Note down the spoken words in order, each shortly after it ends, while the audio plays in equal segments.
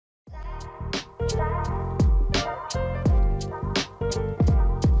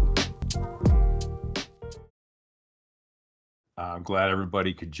I'm glad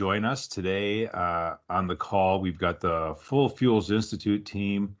everybody could join us today on the call. We've got the full Fuels Institute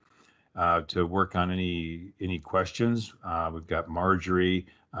team to work on any questions. We've got Marjorie,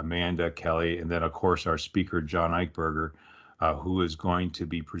 Amanda, Kelly, and then of course our speaker John Eichberger, who is going to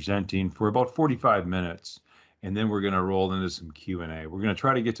be presenting for about 45 minutes, and then we're going to roll into some Q&A. We're going to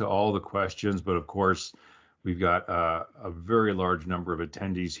try to get to all the questions, but of course we've got a very large number of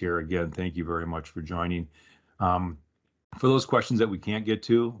attendees here. Again, thank you very much for joining. For those questions that we can't get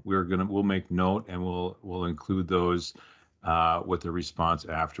to, we'll make note and we'll include those with the response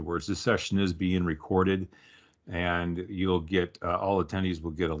afterwards. This session is being recorded, and you'll get all attendees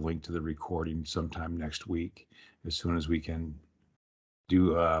will get a link to the recording sometime next week, as soon as we can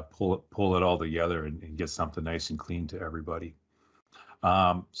do pull it all together and get something nice and clean to everybody.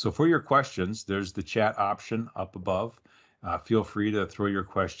 So for your questions, there's the chat option up above. Feel free to throw your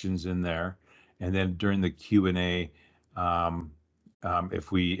questions in there, and then during the Q&A,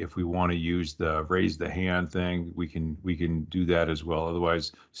 if we want to use the raise the hand thing, we can do that as well.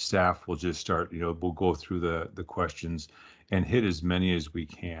 Otherwise, staff will just start. We'll go through the questions and hit as many as we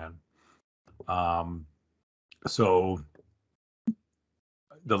can. So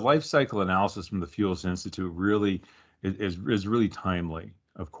the life cycle analysis from the Fuels Institute really is really timely,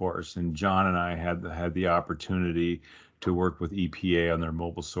 of course. And John and I had the opportunity to work with EPA on their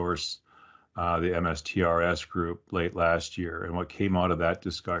mobile source, the MSTRS group, late last year. And what came out of that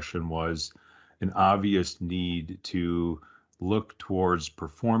discussion was an obvious need to look towards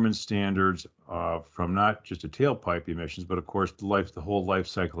performance standards from not just a tailpipe emissions, but of course the whole life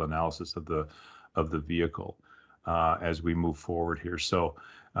cycle analysis of the vehicle as we move forward here. So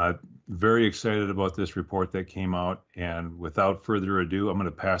very excited about this report that came out. And without further ado, I'm going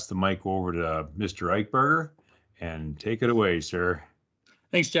to pass the mic over to Mr. Eichberger, and take it away, sir.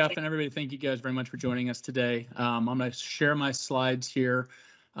 Thanks, Jeff, and everybody. Thank you guys very much for joining us today. I'm going to share my slides here.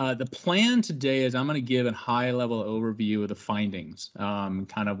 The plan today is I'm going to give a high-level overview of the findings,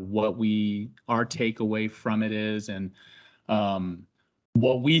 kind of what our takeaway from it is, and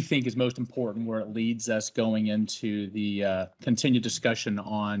what we think is most important, where it leads us going into the continued discussion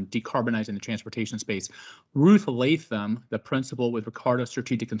on decarbonizing the transportation space. Ruth Latham, the principal with Ricardo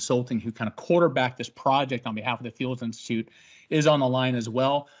Strategic Consulting, who kind of quarterbacked this project on behalf of the Fuels Institute, is on the line as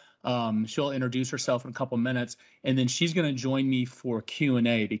well. She'll introduce herself in a couple minutes, and then she's going to join me for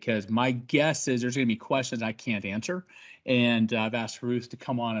Q&A, because my guess is there's going to be questions I can't answer, and I've asked Ruth to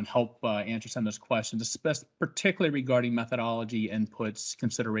come on and help answer some of those questions, particularly regarding methodology inputs,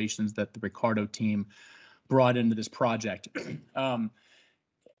 considerations that the Ricardo team brought into this project.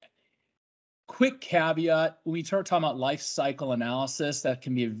 Quick caveat, when we start talking about life cycle analysis, that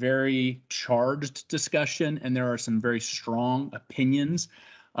can be a very charged discussion, and there are some very strong opinions.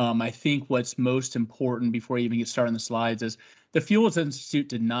 I think what's most important before I even get started on the slides is the Fuels Institute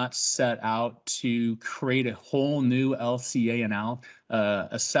did not set out to create a whole new LCA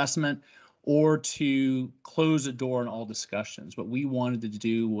assessment or to close the door on all discussions. What we wanted to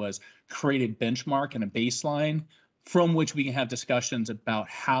do was create a benchmark and a baseline from which we can have discussions about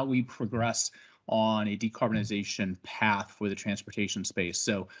how we progress on a decarbonization path for the transportation space.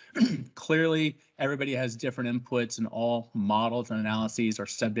 So clearly, everybody has different inputs, and all models and analyses are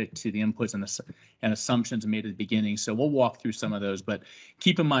subject to the inputs and assumptions made at the beginning. So we'll walk through some of those, but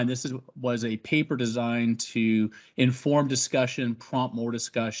keep in mind this was a paper designed to inform discussion, prompt more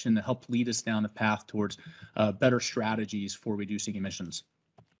discussion, to help lead us down the path towards better strategies for reducing emissions.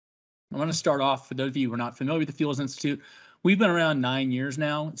 I want to start off, for those of you who are not familiar with the Fuels Institute, we've been around 9 years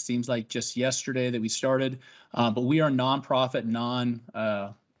now. It seems like just yesterday that we started, but we are a nonprofit,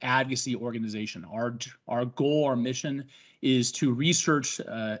 non-advocacy organization. Our goal, our mission is to research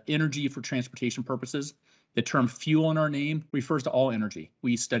energy for transportation purposes. The term fuel in our name refers to all energy.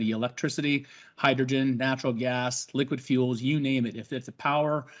 We study electricity, hydrogen, natural gas, liquid fuels, you name it. If it's a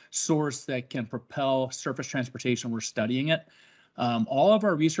power source that can propel surface transportation, we're studying it. All of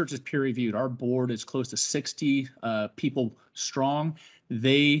our research is peer-reviewed. Our board is close to 60 people strong.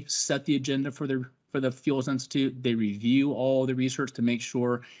 They set the agenda for the Fuels Institute. They review all the research to make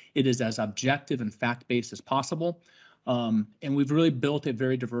sure it is as objective and fact-based as possible. And we've really built a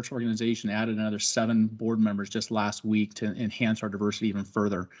very diverse organization, added another 7 board members just last week to enhance our diversity even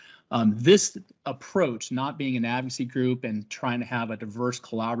further. This approach, not being an advocacy group and trying to have a diverse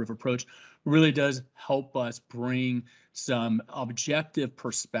collaborative approach, really does help us bring some objective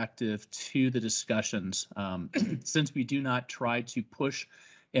perspective to the discussions. Since we do not try to push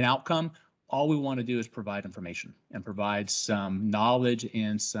an outcome, all we want to do is provide information and provide some knowledge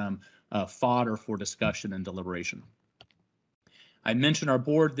and some fodder for discussion and deliberation. I mentioned our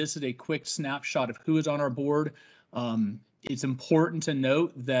board. This is a quick snapshot of who is on our board. It's important to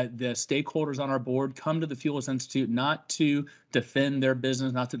note that the stakeholders on our board come to the Fuels Institute not to defend their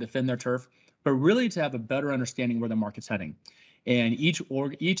business, not to defend their turf, but really to have a better understanding where the market's heading. And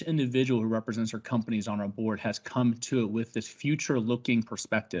each individual who represents our companies on our board has come to it with this future-looking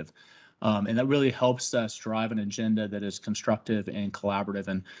perspective. And that really helps us drive an agenda that is constructive and collaborative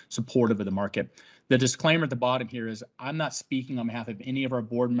and supportive of the market. The disclaimer at the bottom here is I'm not speaking on behalf of any of our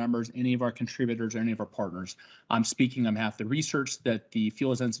board members, any of our contributors, or any of our partners. I'm speaking on behalf of the research that the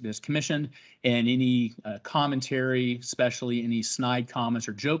Fuels Institute has commissioned, and any commentary, especially any snide comments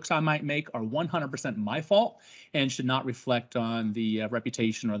or jokes I might make, are 100% my fault and should not reflect on the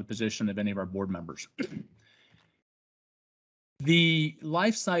reputation or the position of any of our board members. The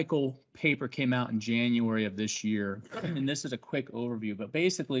life cycle paper came out in January of this year, and this is a quick overview, but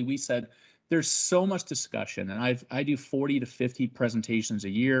basically we said there's so much discussion, and I do 40 to 50 presentations a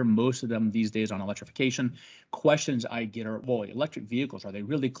year, most of them these days on electrification. Questions I get are, well, electric vehicles, are they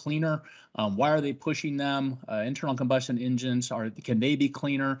really cleaner? Why are they pushing them? Internal combustion engines, can they be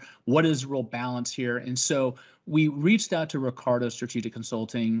cleaner? What is real balance here? And so we reached out to Ricardo Strategic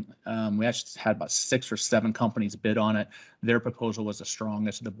Consulting. We actually had about 6 or 7 companies bid on it. Their proposal was the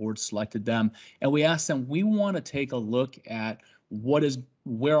strongest. The board selected them. And we asked them, we want to take a look at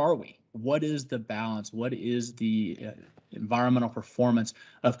where are we? What is the balance? What is the environmental performance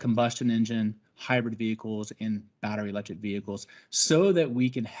of combustion engine, hybrid vehicles, and battery electric vehicles, so that we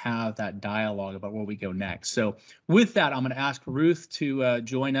can have that dialogue about where we go next. So with that, I'm going to ask Ruth to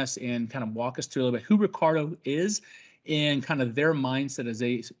join us and kind of walk us through a little bit who Ricardo is and kind of their mindset as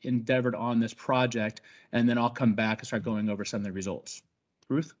they endeavored on this project. And then I'll come back and start going over some of the results.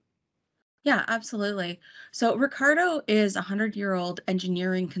 Ruth? Yeah, absolutely. So Ricardo is a 100-year-old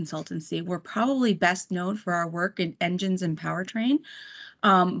engineering consultancy. We're probably best known for our work in engines and powertrain,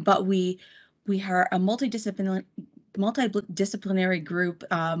 but we are a multidisciplinary group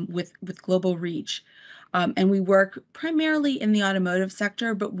with global reach, and we work primarily in the automotive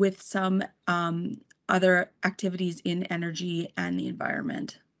sector, but with some other activities in energy and the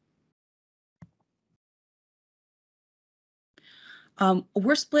environment.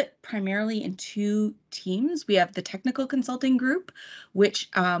 We're split primarily in 2 teams. We have the technical consulting group,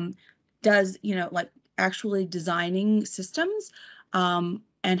 which does, like actually designing systems, and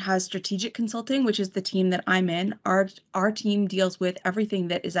has strategic consulting, which is the team that I'm in. Our team deals with everything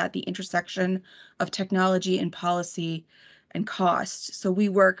that is at the intersection of technology and policy and cost. So we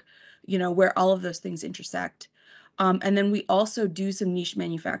work, where all of those things intersect. And then we also do some niche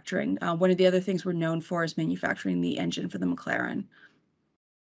manufacturing. One of the other things we're known for is manufacturing the engine for the McLaren.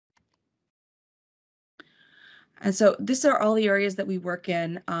 And so these are all the areas that we work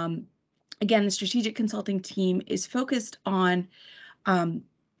in. Again, the strategic consulting team is focused on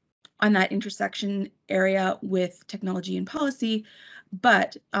that intersection area with technology and policy,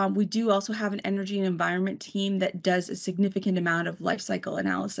 but we do also have an energy and environment team that does a significant amount of life cycle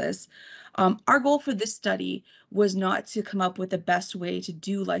analysis. Our goal for this study was not to come up with the best way to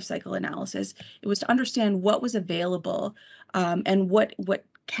do life cycle analysis. It was to understand what was available and what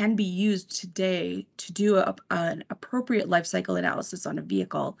can be used today to do an appropriate life cycle analysis on a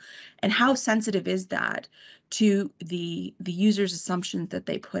vehicle, and how sensitive is that to the user's assumptions that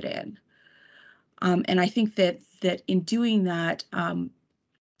they put in. And I think that in doing that,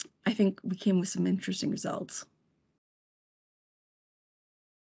 I think we came with some interesting results.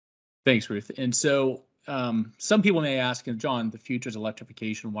 Thanks, Ruth. And so some people may ask, John, the future is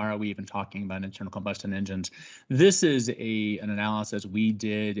electrification. Why are we even talking about internal combustion engines? This is an analysis we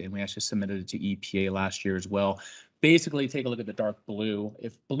did, and we actually submitted it to EPA last year as well. Basically, take a look at the dark blue.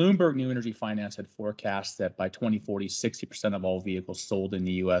 If Bloomberg New Energy Finance had forecast that by 2040, 60% of all vehicles sold in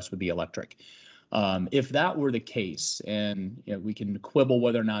the U.S. would be electric. If that were the case, and we can quibble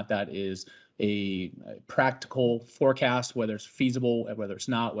whether or not that is a practical forecast, whether it's feasible, whether it's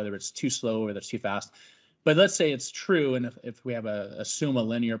not, whether it's too slow, whether it's too fast. But let's say it's true, and if we have assume a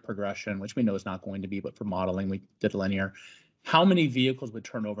linear progression, which we know is not going to be, but for modeling we did linear, how many vehicles would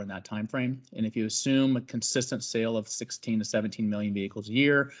turn over in that time frame? And if you assume a consistent sale of 16 to 17 million vehicles a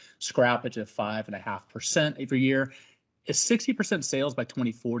year, scrappage of 5.5% every year, 60% sales by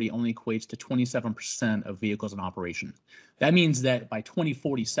 2040 only equates to 27% of vehicles in operation. That means that by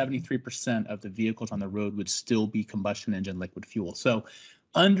 2040, 73% of the vehicles on the road would still be combustion engine liquid fuel. So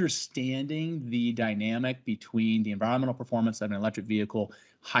understanding the dynamic between the environmental performance of an electric vehicle,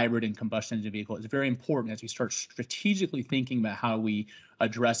 hybrid and combustion engine vehicle is very important as we start strategically thinking about how we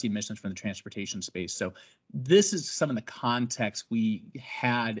address emissions from the transportation space. So this is some of the context we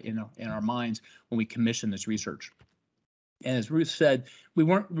had in our minds when we commissioned this research. And as Ruth said, we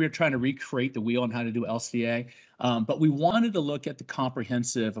were trying to recreate the wheel on how to do LCA, but we wanted to look at the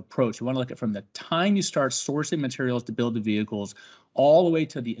comprehensive approach. We want to look at from the time you start sourcing materials to build the vehicles all the way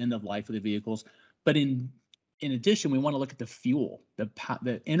to the end of life of the vehicles. But in addition, we want to look at the fuel,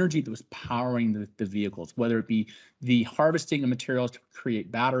 the energy that was powering the vehicles, whether it be the harvesting of materials to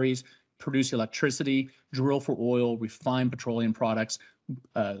create batteries, produce electricity, drill for oil, refine petroleum products,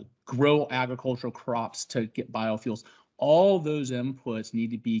 grow agricultural crops to get biofuels. All those inputs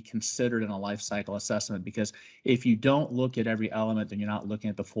need to be considered in a life cycle assessment, because if you don't look at every element, then you're not looking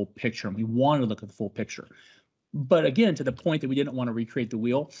at the full picture. And we want to look at the full picture. But again, to the point that we didn't want to recreate the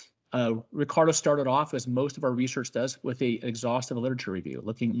wheel, Ricardo started off, as most of our research does, with an exhaustive literature review,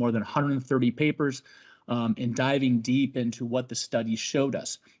 looking at more than 130 papers and diving deep into what the studies showed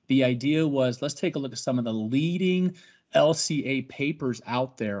us. The idea was, let's take a look at some of the leading LCA papers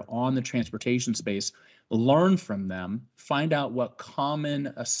out there on the transportation space, learn from them, find out what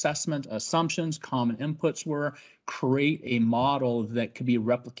common assessment assumptions, common inputs were, create a model that could be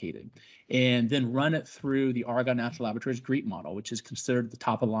replicated, and then run it through the Argonne National Laboratories GREET model, which is considered the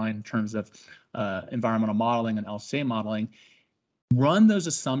top of the line in terms of environmental modeling and LCA modeling. Run those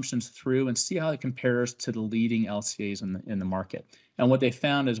assumptions through and see how it compares to the leading LCAs in the market. And what they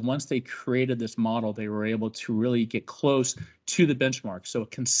found is, once they created this model, they were able to really get close to the benchmark. So a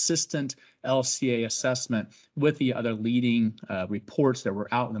consistent LCA assessment with the other leading reports that were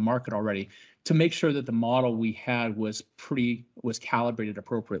out in the market already, to make sure that the model we had was calibrated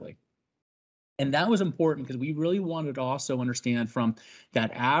appropriately. And that was important because we really wanted to also understand from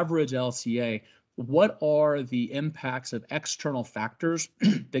that average LCA, what are the impacts of external factors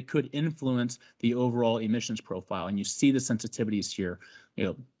that could influence the overall emissions profile? And you see the sensitivities here,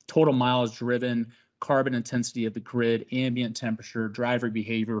 total miles driven, carbon intensity of the grid, ambient temperature, driver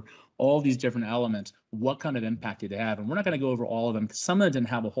behavior, all these different elements. What kind of impact did they have? And we're not going to go over all of them, because some of them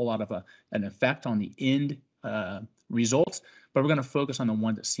didn't have a whole lot of an effect on the end results, but we're going to focus on the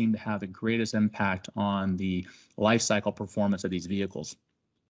ones that seem to have the greatest impact on the life cycle performance of these vehicles.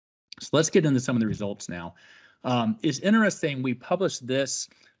 So let's get into some of the results now. It's interesting, we published this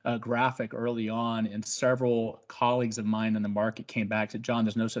graphic early on, and several colleagues of mine in the market came back to, John,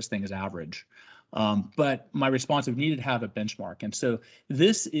 there's no such thing as average. But my response, we needed to have a benchmark. And so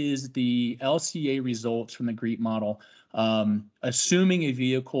this is the LCA results from the GREET model, assuming a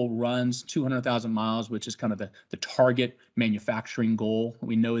vehicle runs 200,000 miles, which is kind of the target manufacturing goal.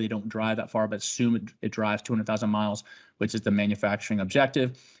 We know they don't drive that far, but assume it drives 200,000 miles, which is the manufacturing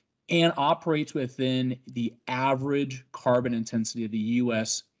objective, and operates within the average carbon intensity of the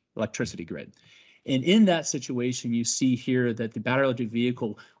U.S. electricity grid. And in that situation, you see here that the battery electric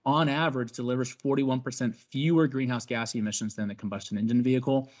vehicle, on average, delivers 41% fewer greenhouse gas emissions than the combustion engine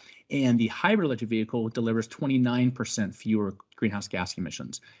vehicle, and the hybrid electric vehicle delivers 29% fewer greenhouse gas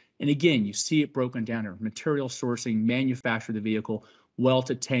emissions. And again, you see it broken down here: material sourcing, manufacture of the vehicle, well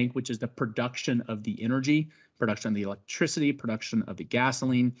to tank, which is the production of the energy, production of the electricity, production of the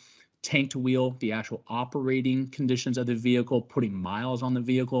gasoline, tank to wheel, the actual operating conditions of the vehicle, putting miles on the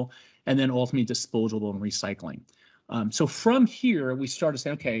vehicle, and then ultimately disposable and recycling. So from here, we started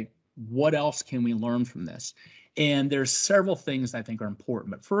saying, okay, what else can we learn from this? And there's several things I think are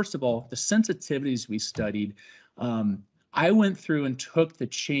important. But first of all, the sensitivities we studied, I went through and took the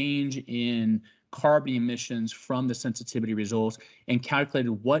change in carbon emissions from the sensitivity results and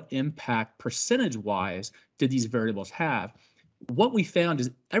calculated what impact percentage-wise did these variables have. What we found is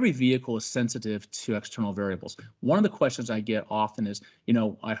every vehicle is sensitive to external variables. One of the questions I get often is,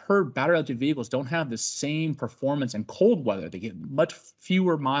 I heard battery electric vehicles don't have the same performance in cold weather. They get much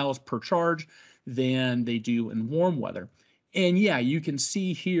fewer miles per charge than they do in warm weather. And yeah, you can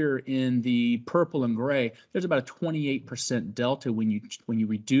see here in the purple and gray, there's about a 28% delta when you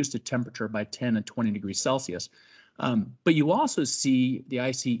reduce the temperature by 10 and 20 degrees Celsius. But you also see the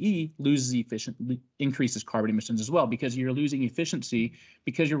ICE increases carbon emissions as well, because you're losing efficiency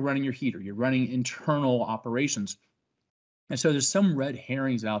because you're running your heater, you're running internal operations. And so there's some red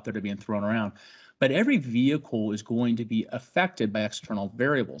herrings out there that are being thrown around, but every vehicle is going to be affected by external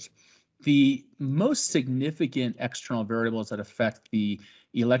variables. The most significant external variables that affect the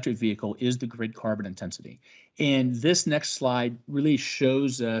electric vehicle is the grid carbon intensity. And this next slide really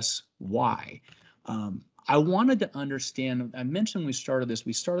shows us why. I wanted to understand, I mentioned when we started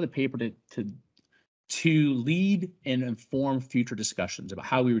the paper to lead and inform future discussions about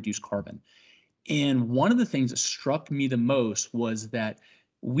how we reduce carbon. And one of the things that struck me the most was that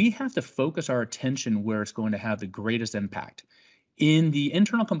we have to focus our attention where it's going to have the greatest impact. In the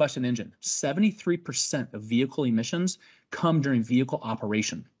internal combustion engine, 73% of vehicle emissions come during vehicle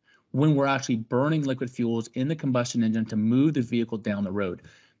operation. when we're actually burning liquid fuels in the combustion engine to move the vehicle down the road.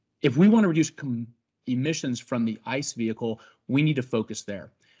 If we want to reduce emissions from the ICE vehicle, we need to focus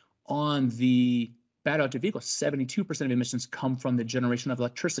there. On the battery electric vehicle, 72% of emissions come from the generation of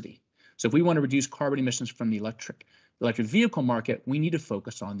electricity. So if we want to reduce carbon emissions from the electric vehicle market, we need to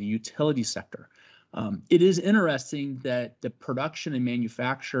focus on the utility sector. It is interesting that the production and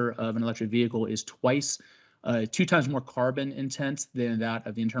manufacture of an electric vehicle is 2 times more carbon intense than that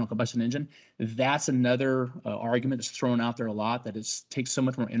of the internal combustion engine. That's another argument that's thrown out there a lot, that it takes so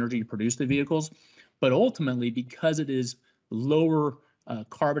much more energy to produce the vehicles. But ultimately, because it is lower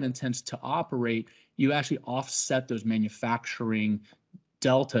carbon intense to operate, you actually offset those manufacturing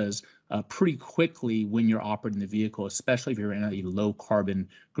deltas pretty quickly when you're operating the vehicle, especially if you're in a low carbon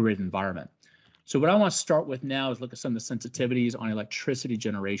grid environment. So what I want to start with now is look at some of the sensitivities on electricity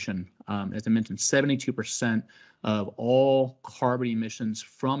generation. As I mentioned, 72% of all carbon emissions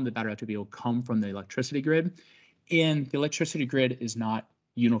from the battery electric vehicle come from the electricity grid, and the electricity grid is not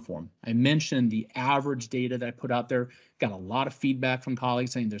uniform. I mentioned the average data that I put out there, got a lot of feedback from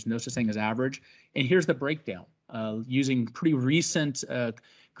colleagues saying there's no such thing as average. And here's the breakdown. Using pretty recent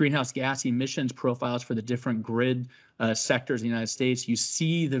greenhouse gas emissions profiles for the different grid sectors in the United States, you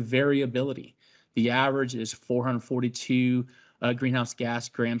see the variability. The average is 442 greenhouse gas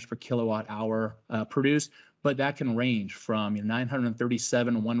grams per kilowatt hour produced, but that can range from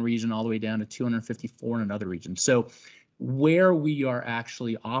 937 in one region all the way down to 254 in another region. So where we are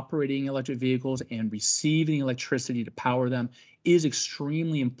actually operating electric vehicles and receiving electricity to power them is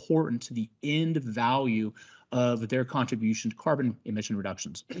extremely important to the end value of their contribution to carbon emission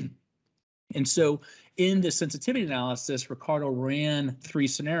reductions. And so in the sensitivity analysis, Ricardo ran 3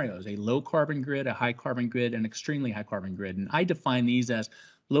 scenarios: a low carbon grid, a high carbon grid, and extremely high carbon grid. And I define these as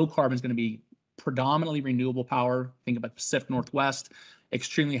low carbon is going to be predominantly renewable power. Think about Pacific Northwest.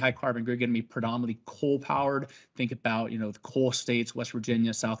 Extremely high carbon grid going to be predominantly coal powered. Think about, the coal states, West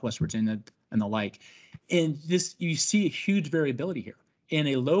Virginia, Southwest Virginia, and the like. And this, you see a huge variability here. In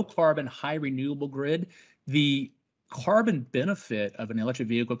a low carbon, high renewable grid, the carbon benefit of an electric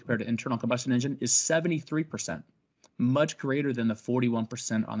vehicle compared to internal combustion engine is 73%, much greater than the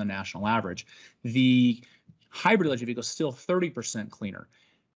 41% on the national average. The hybrid electric vehicle is still 30% cleaner.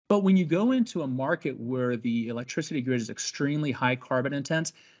 But when you go into a market where the electricity grid is extremely high carbon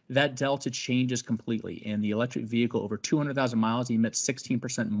intense, that delta changes completely. And the electric vehicle over 200,000 miles emits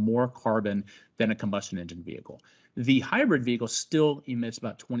 16% more carbon than a combustion engine vehicle. The hybrid vehicle still emits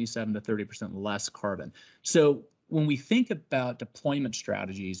about 27 to 30% less carbon. So when we think about deployment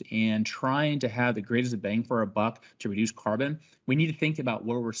strategies and trying to have the greatest bang for our buck to reduce carbon, we need to think about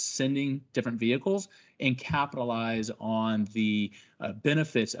where we're sending different vehicles and capitalize on the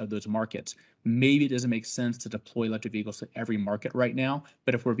benefits of those markets. Maybe it doesn't make sense to deploy electric vehicles to every market right now,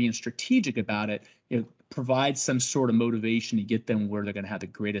 but if we're being strategic about it, it provides some sort of motivation to get them where they're going to have the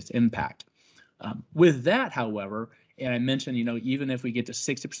greatest impact. With that, however, and I mentioned, even if we get to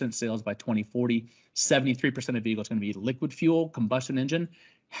 60% sales by 2040, 73% of vehicles are going to be liquid fuel, combustion engine.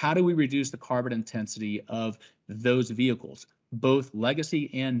 How do we reduce the carbon intensity of those vehicles, both legacy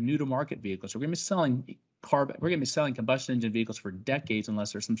and new to market vehicles? We're going to be selling combustion engine vehicles for decades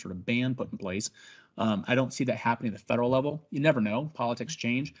unless there's some sort of ban put in place. I don't see that happening at the federal level. You never know, politics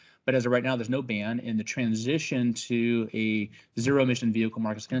change, but as of right now, there's no ban, and the transition to a zero emission vehicle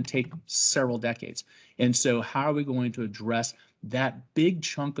market is going to take several decades. And so how are we going to address that big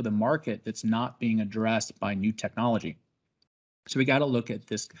chunk of the market that's not being addressed by new technology? So we got to look at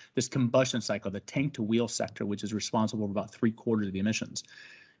this combustion cycle, the tank to wheel sector, which is responsible for about 3/4 of the emissions.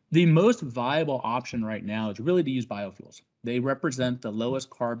 The most viable option right now is really to use biofuels. They represent the lowest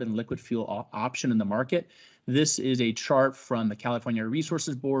carbon liquid fuel option in the market. This is a chart from the California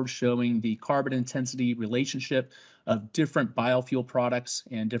Resources Board showing the carbon intensity relationship of different biofuel products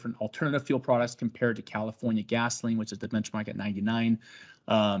and different alternative fuel products compared to California gasoline, which is the benchmark at 99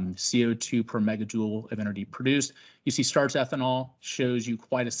 CO2 per megajoule of energy produced. You see starch ethanol shows you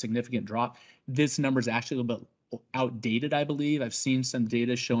quite a significant drop. This number is actually a little bit outdated, I believe. I've seen some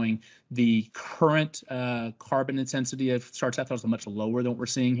data showing the current carbon intensity of starch ethanol is much lower than what we're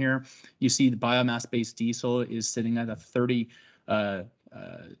seeing here. You see the biomass-based diesel is sitting at a 30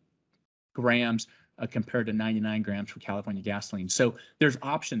 grams compared to 99 grams for California gasoline. So there's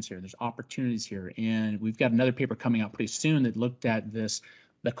options here, there's opportunities here. And we've got another paper coming out pretty soon that looked at this,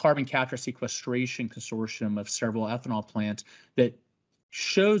 the carbon capture sequestration consortium of several ethanol plants that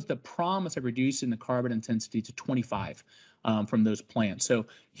shows the promise of reducing the carbon intensity to 25 from those plants. So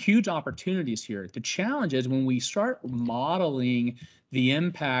huge opportunities here. The challenge is when we start modeling the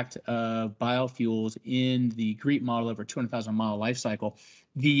impact of biofuels in the GREET model over 200,000 mile life cycle,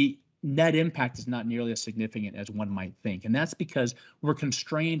 the net impact is not nearly as significant as one might think. And that's because we're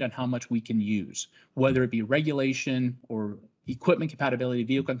constrained on how much we can use, whether it be regulation or equipment compatibility,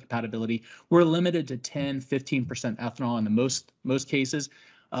 vehicle compatibility. We're limited to 10, 15% ethanol in the most cases,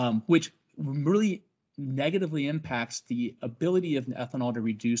 which really negatively impacts the ability of ethanol to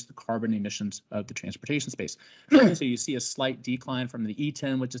reduce the carbon emissions of the transportation space. So you see a slight decline from the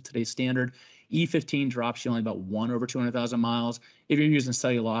E10, which is today's standard. E15 drops you only about 1 over 200,000 miles. If you're using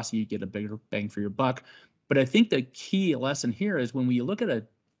cellulose, you get a bigger bang for your buck. But I think the key lesson here is when we look at a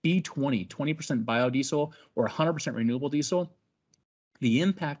B20, 20% biodiesel or 100% renewable diesel, the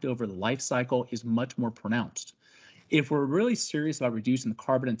impact over the life cycle is much more pronounced. If we're really serious about reducing the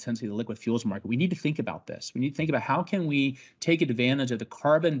carbon intensity of the liquid fuels market, we need to think about this. We need to think about how can we take advantage of the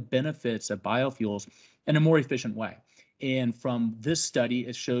carbon benefits of biofuels in a more efficient way. And from this study,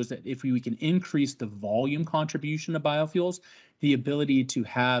 it shows that if we can increase the volume contribution of biofuels, the ability to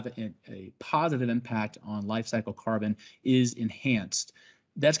have a positive impact on life cycle carbon is enhanced.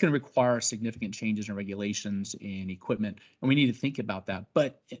 That's going to require significant changes in regulations and equipment, and we need to think about that.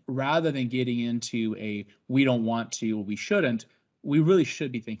 But rather than getting into a we don't want to or we shouldn't, we really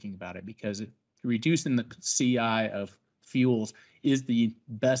should be thinking about it, because reducing the CI of fuels is the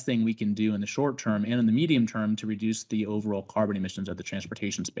best thing we can do in the short term and in the medium term to reduce the overall carbon emissions of the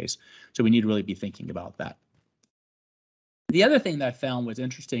transportation space. So we need to really be thinking about that. The other thing that I found was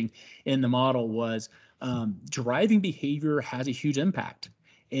interesting in the model was driving behavior has a huge impact.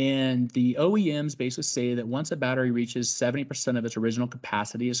 And the OEMs basically say that once a battery reaches 70% of its original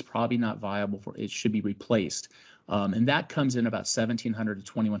capacity, it's probably not viable for it should be replaced. And that comes in about 1,700 to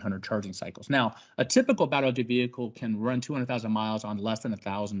 2,100 charging cycles. Now, a typical battery electric vehicle can run 200,000 miles on less than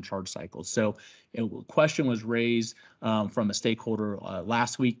 1,000 charge cycles. So a question was raised from a stakeholder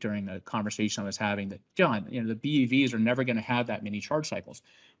last week during a conversation I was having that, John, the BEVs are never going to have that many charge cycles.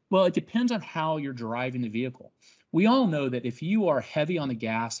 Well, it depends on how you're driving the vehicle. We all know that if you are heavy on the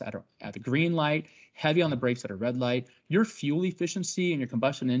gas at the green light, heavy on the brakes at a red light, your fuel efficiency in your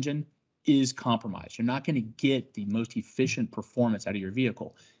combustion engine is compromised. You're not going to get the most efficient performance out of your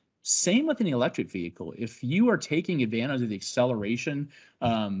vehicle. Same with an electric vehicle. If you are taking advantage of the acceleration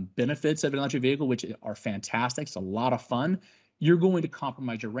benefits of an electric vehicle, which are fantastic, it's a lot of fun, you're going to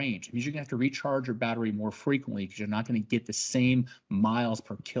compromise your range. It means you're going to have to recharge your battery more frequently because you're not going to get the same miles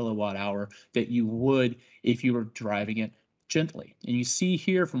per kilowatt hour that you would if you were driving it gently. And you see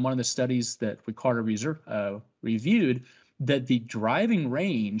here from one of the studies that Ricardo reviewed that the driving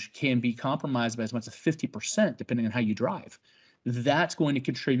range can be compromised by as much as 50% depending on how you drive. That's going to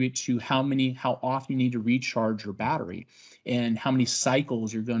contribute to how often you need to recharge your battery and how many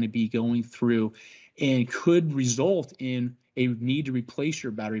cycles you're going to be going through, and could result in a need to replace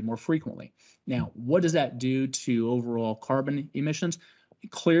your battery more frequently. Now, what does that do to overall carbon emissions?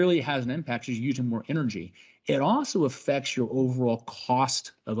 Clearly, it has an impact because you're using more energy. It also affects your overall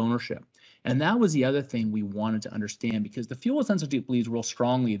cost of ownership. And that was the other thing we wanted to understand, because the Fuel Institute believes real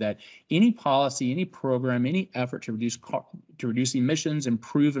strongly that any policy, any program, any effort to reduce emissions,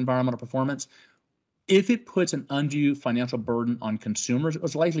 improve environmental performance, if it puts an undue financial burden on consumers,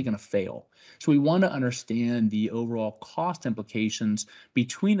 it's likely going to fail. So we want to understand the overall cost implications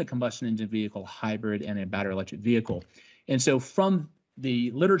between a combustion engine vehicle, hybrid, and a battery electric vehicle. And so from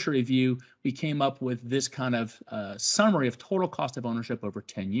the literature review, we came up with this kind of summary of total cost of ownership over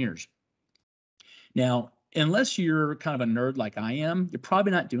 10 years. Now, unless you're kind of a nerd like I am, you're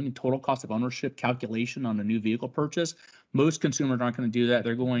probably not doing a total cost of ownership calculation on a new vehicle purchase. Most consumers aren't going to do that.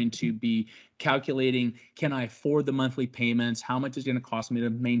 They're going to be calculating, can I afford the monthly payments? How much is it going to cost me to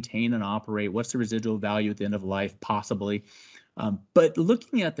maintain and operate? What's the residual value at the end of life, possibly? But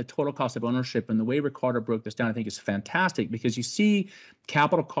looking at the total cost of ownership and the way Ricardo broke this down, I think is fantastic, because you see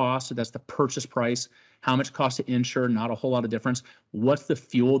capital cost, so that's the purchase price, how much it costs to insure, not a whole lot of difference. What's the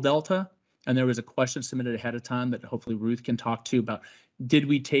fuel delta? And there was a question submitted ahead of time that hopefully Ruth can talk to about, did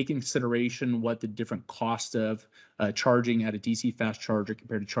we take in consideration what the different costs of charging at a DC fast charger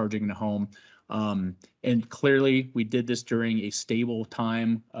compared to charging in a home? And clearly we did this during a stable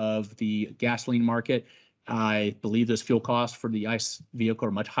time of the gasoline market. I believe those fuel costs for the ICE vehicle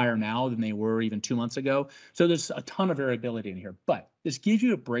are much higher now than they were even 2 months ago. So there's a ton of variability in here, but this gives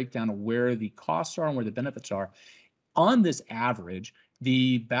you a breakdown of where the costs are and where the benefits are. On this average,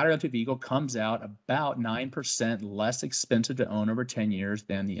 the battery electric vehicle comes out about 9% less expensive to own over 10 years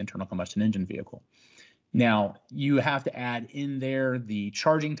than the internal combustion engine vehicle. Now, you have to add in there the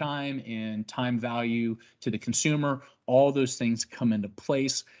charging time and time value to the consumer. All those things come into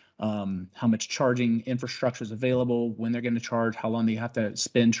place. how much charging infrastructure is available, when they're going to charge, how long they have to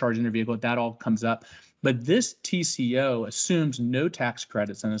spend charging their vehicle. That all comes up. But this TCO assumes no tax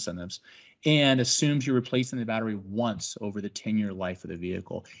credits and incentives and assumes you're replacing the battery once over the 10-year life of the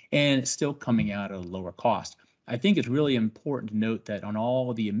vehicle, and it's still coming out at a lower cost. I think it's really important to note that on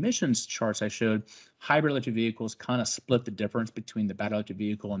all the emissions charts I showed, hybrid electric vehicles kind of split the difference between the battery electric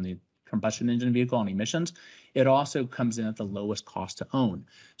vehicle and the combustion engine vehicle on emissions. It also comes in at the lowest cost to own.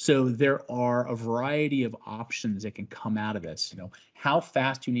 So there are a variety of options that can come out of this. How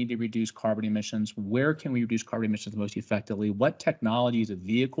fast you need to reduce carbon emissions, where can we reduce carbon emissions most effectively, what technologies of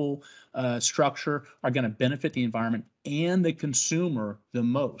vehicle structure are going to benefit the environment and the consumer the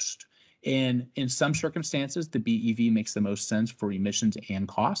most. And in some circumstances, the BEV makes the most sense for emissions and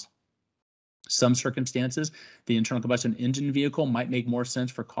cost. Some circumstances, the internal combustion engine vehicle might make more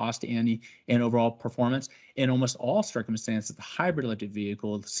sense for cost and overall performance. In almost all circumstances, the hybrid electric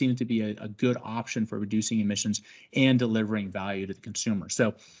vehicle seems to be a good option for reducing emissions and delivering value to the consumer.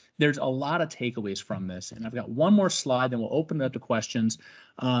 So there's a lot of takeaways from this. And I've got one more slide, then we'll open it up to questions.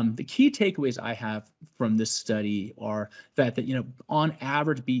 The key takeaways I have from this study are that on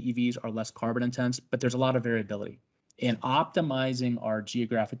average, BEVs are less carbon intense, but there's a lot of variability. And optimizing our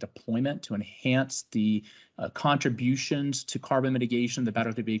geographic deployment to enhance the contributions to carbon mitigation of the battery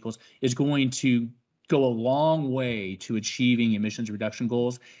electric vehicles is going to go a long way to achieving emissions reduction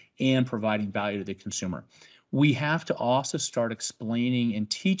goals and providing value to the consumer. We have to also start explaining and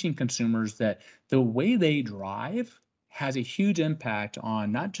teaching consumers that the way they drive has a huge impact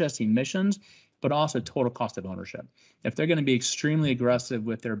on not just emissions, but also total cost of ownership. If they're going to be extremely aggressive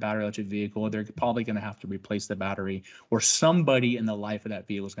with their battery electric vehicle, they're probably going to have to replace the battery, or somebody in the life of that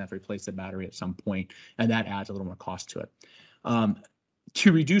vehicle is going to have to replace the battery at some point, and that adds a little more cost to it.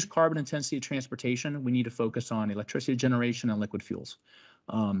 To reduce carbon intensity of transportation, we need to focus on electricity generation and liquid fuels.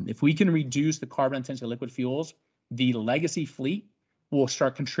 If we can reduce the carbon intensity of liquid fuels, the legacy fleet will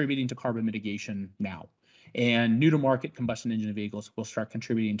start contributing to carbon mitigation now. And new to market combustion engine vehicles will start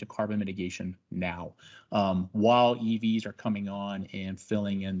contributing to carbon mitigation now, while EVs are coming on and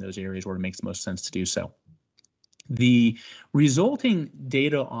filling in those areas where it makes most sense to do so. The resulting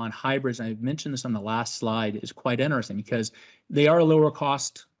data on hybrids, and I've mentioned this on the last slide, is quite interesting because they are lower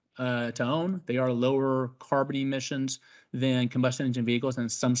cost to own. They are lower carbon emissions than combustion engine vehicles, and in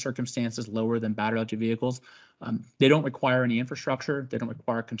some circumstances lower than battery electric vehicles. They don't require any infrastructure. They don't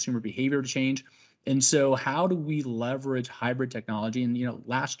require consumer behavior to change. And so how do we leverage hybrid technology? And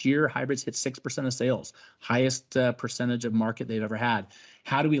last year, hybrids hit 6% of sales, highest percentage of market they've ever had.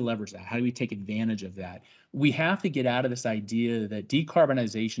 How do we leverage that? How do we take advantage of that? We have to get out of this idea that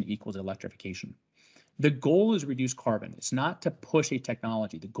decarbonization equals electrification. The goal is reduce carbon. It's not to push a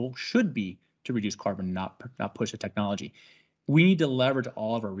technology. The goal should be to reduce carbon, not push a technology. We need to leverage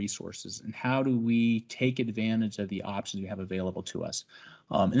all of our resources, and how do we take advantage of the options we have available to us?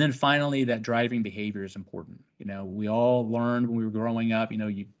 And then finally, that driving behavior is important. We all learned when we were growing up,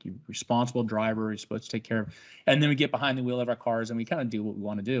 you're responsible driver, you're supposed to take care of, and then we get behind the wheel of our cars and we kind of do what we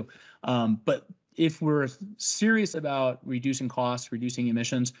want to do. But if we're serious about reducing costs, reducing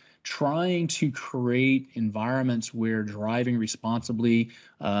emissions, trying to create environments where driving responsibly,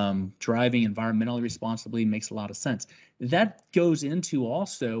 driving environmentally responsibly makes a lot of sense. That goes into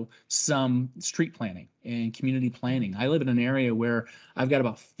also some street planning and community planning. I live in an area where I've got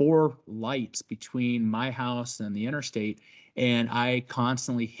about 4 lights between my house and the interstate, and I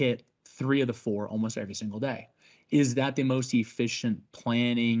constantly hit 3 of the 4 almost every single day. Is that the most efficient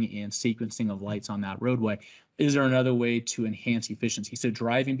planning and sequencing of lights on that roadway? Is there another way to enhance efficiency? So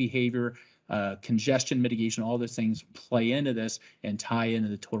driving behavior, congestion mitigation, all those things play into this and tie into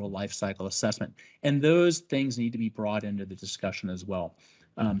the total life cycle assessment. And those things need to be brought into the discussion as well.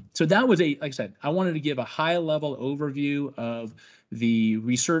 So that was like I said, I wanted to give a high level overview of the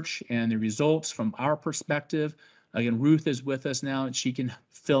research and the results from our perspective. Again, Ruth is with us now, and she can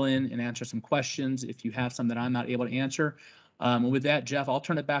fill in and answer some questions if you have some that I'm not able to answer. And with that, Jeff, I'll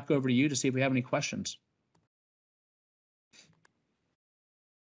turn it back over to you to see if we have any questions.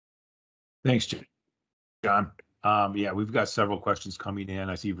 Thanks, John. Yeah, we've got several questions coming in.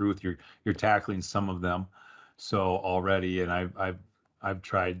 I see, Ruth, you're tackling some of them so already, and I've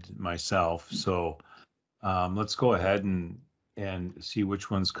tried myself. So let's go ahead and see which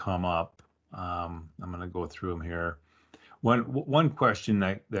ones come up. I'm going to go through them here. One question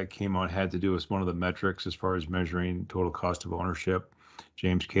that came on had to do with one of the metrics as far as measuring total cost of ownership.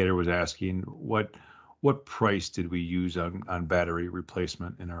 James Cater was asking, what price did we use on battery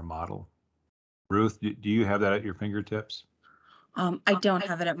replacement in our model? Ruth, do you have that at your fingertips? I don't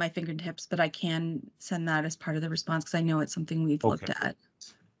have it at my fingertips, but I can send that as part of the response because I know it's something we've looked at.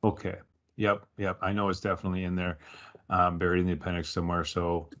 Okay. Yep. I know it's definitely in there, buried in the appendix somewhere.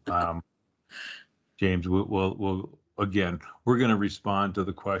 So, James, we'll again, we're going to respond to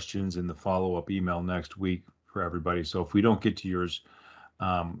the questions in the follow-up email next week for everybody. So if we don't get to yours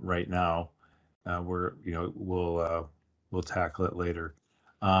right now, we'll tackle it later.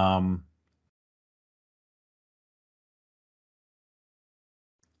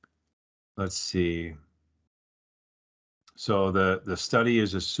 Let's see. So the study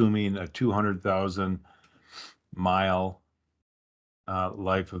is assuming a 200,000 mile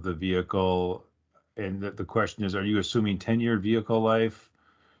life of the vehicle. And the question is, are you assuming 10-year vehicle life?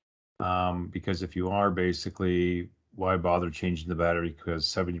 Because if you are, basically, why bother changing the battery? Because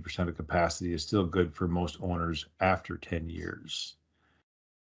 70% of capacity is still good for most owners after 10 years.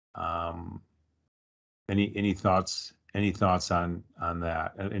 Any thoughts? Any thoughts on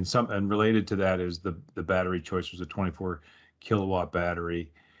that? And related to that is the battery choice was a 24 kilowatt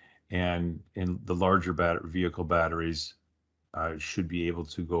battery, and in the larger vehicle batteries should be able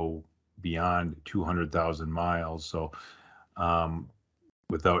to go beyond 200,000 miles. So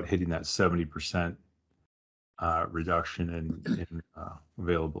without hitting that 70% reduction in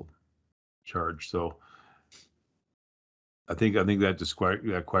available charge. So I think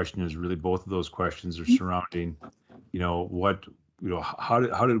that question is really, both of those questions are surrounding,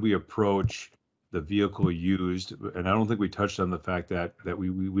 how did we approach the vehicle used? And I don't think we touched on the fact that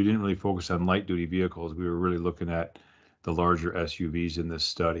we didn't really focus on light duty vehicles. We were really looking at the larger SUVs in this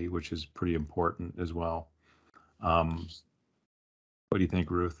study, which is pretty important as well. What do you think,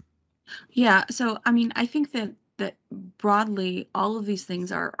 Ruth? Yeah, so I mean, I think that broadly, all of these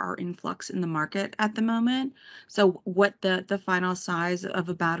things are in flux in the market at the moment. So what the final size of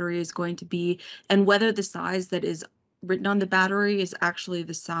a battery is going to be, and whether the size that is written on the battery is actually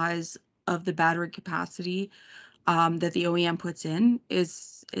the size of the battery capacity that the OEM puts in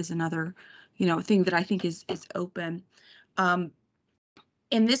is another, thing that I think is open.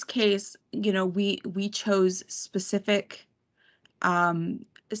 In this case, we chose specific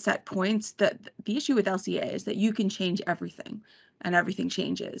set points. That the issue with LCA is that you can change everything and everything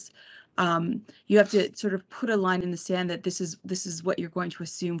changes. You have to sort of put a line in the sand that this is what you're going to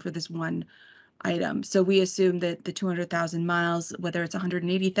assume for this one item. So we assume that the 200,000 miles, whether it's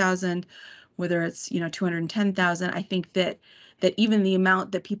 180,000, whether it's 210,000, I think that even the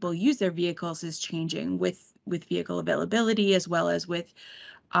amount that people use their vehicles is changing with vehicle availability, as well as with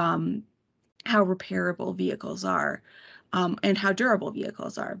how repairable vehicles are. And how durable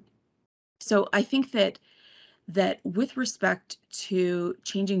vehicles are. So I think that with respect to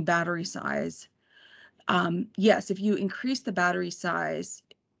changing battery size, yes, if you increase the battery size,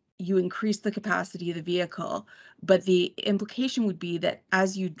 you increase the capacity of the vehicle, but the implication would be that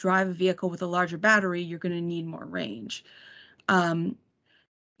as you drive a vehicle with a larger battery, you're going to need more range. In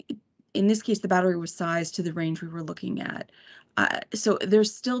this case, the battery was sized to the range we were looking at. So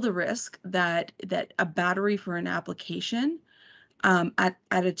there's still the risk that a battery for an application at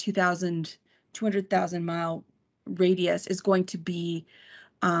a 200,000 mile radius is going to be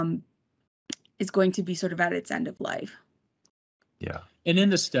sort of at its end of life. Yeah. And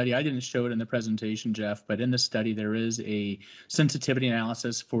in the study, I didn't show it in the presentation, Jeff, but in the study, there is a sensitivity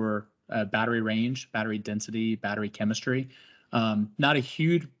analysis for battery range, battery density, battery chemistry. Not a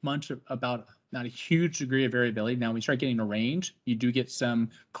huge degree of variability. Now, when we start getting a range, you do get some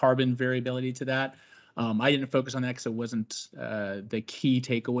carbon variability to that. I didn't focus on that because it wasn't the key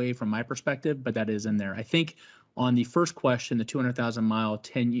takeaway from my perspective, but that is in there. I think on the first question, the 200,000 mile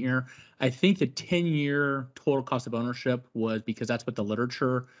 10-year, I think the 10-year total cost of ownership was because that's what the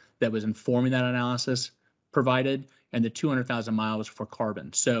literature that was informing that analysis provided, and the 200,000 miles for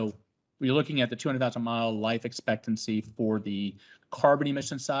carbon. So we're looking at the 200,000 mile life expectancy for the carbon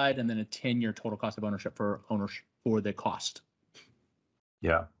emission side, and then a 10-year total cost of ownership for the cost.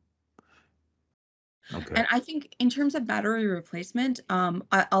 Yeah. Okay. And I think in terms of battery replacement,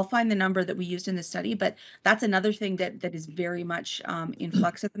 I'll find the number that we used in the study, but that's another thing that is very much in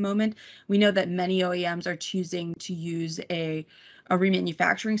flux at the moment. We know that many OEMs are choosing to use a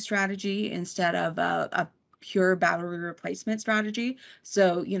remanufacturing strategy instead of a pure battery replacement strategy.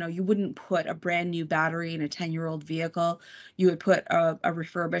 So, you wouldn't put a brand new battery in a 10-year-old vehicle. You would put a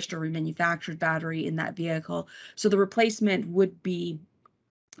refurbished or remanufactured battery in that vehicle. So the replacement would be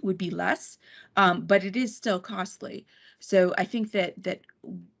less, but it is still costly. So I think that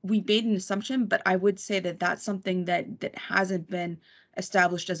we made an assumption, but I would say that that's something that hasn't been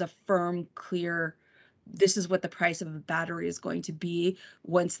established as a firm, clear, this is what the price of a battery is going to be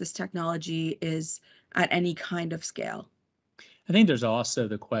once this technology is at any kind of scale. I think there's also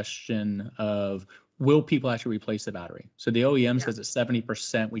the question of will people actually replace the battery? So the OEM says at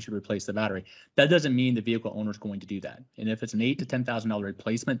 70% we should replace the battery. That doesn't mean the vehicle owner is going to do that. And if it's an $8,000 to $10,000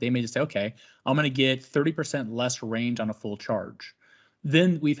 replacement, they may just say, okay, I'm going to get 30% less range on a full charge.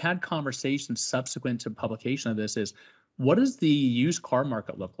 Then we've had conversations subsequent to publication of this is, what does the used car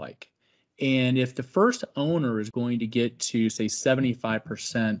market look like? And if the first owner is going to get to, say,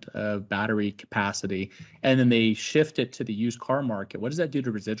 75% of battery capacity, and then they shift it to the used car market, what does that do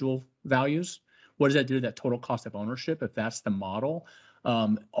to residual values? What does that do to that total cost of ownership if that's the model?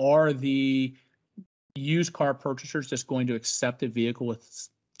 Are the used car purchasers just going to accept a vehicle with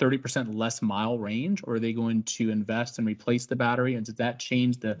 30% less mile range, or are they going to invest and replace the battery? And does that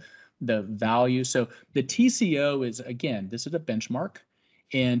change the value? So the TCO is, again, this is a benchmark.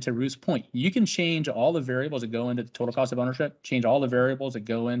 And to Ruth's point, you can change all the variables that go into the total cost of ownership, change all the variables that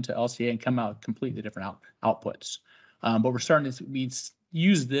go into LCA, and come out completely different outputs. But we're starting to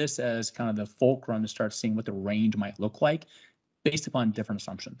use this as kind of the fulcrum to start seeing what the range might look like based upon different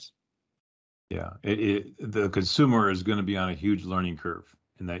assumptions. Yeah, the consumer is going to be on a huge learning curve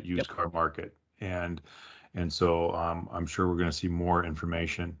in that used car market, and so I'm sure we're going to see more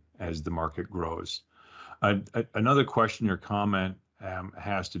information as the market grows. Another question or comment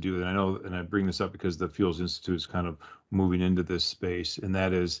has to do, and I know, and I bring this up because the Fuels Institute is kind of moving into this space, and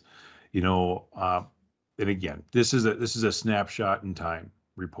that is, and again, this is a snapshot in time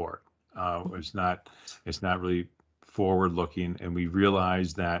report. It's not really forward looking, and we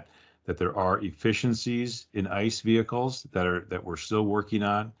realize that there are efficiencies in ICE vehicles that we're still working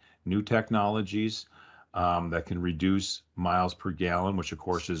on, new technologies that can reduce miles per gallon, which of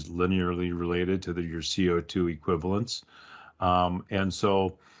course is linearly related to your CO2 equivalents. And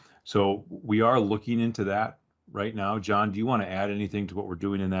so we are looking into that right now. John, do you want to add anything to what we're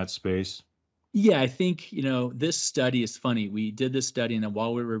doing in that space? Yeah, I think, this study is funny. We did this study, and then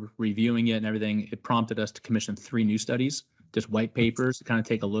while we were reviewing it and everything, it prompted us to commission 3 new studies, just white papers, to kind of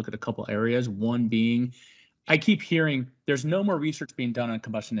take a look at a couple areas. One being, I keep hearing there's no more research being done on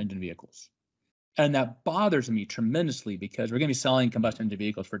combustion engine vehicles. And that bothers me tremendously because we're going to be selling combustion engine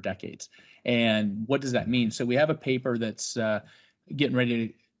vehicles for decades. And what does that mean? So we have a paper that's getting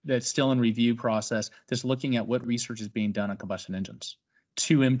ready, that's still in review process, that's looking at what research is being done on combustion engines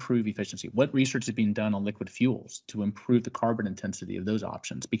to improve efficiency. What research is being done on liquid fuels to improve the carbon intensity of those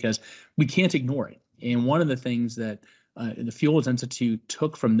options, because we can't ignore it. And one of the things that the Fuels Institute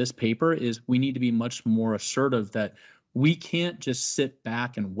took from this paper is we need to be much more assertive that we can't just sit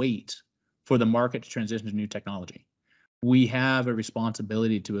back and wait for the market to transition to new technology. We have a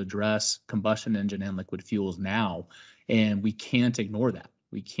responsibility to address combustion engine and liquid fuels now, and we can't ignore that.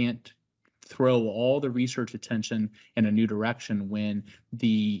 We can't throw all the research attention in a new direction when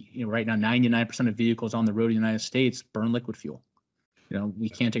right now 99% of vehicles on the road in the United States burn liquid fuel. We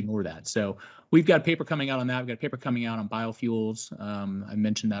can't ignore that. So we've got a paper coming out on that. We've got a paper coming out on biofuels. I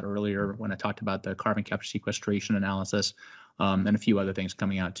mentioned that earlier when I talked about the carbon capture sequestration analysis, and a few other things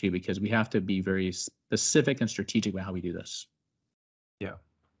coming out too, because we have to be very specific and strategic about how we do this. Yeah,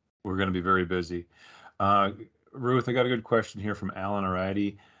 we're going to be very busy. Ruth, I got a good question here from Alan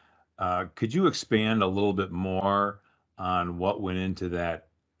Arati. Could you expand a little bit more on what went into the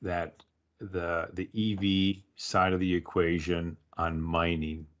EV side of the equation on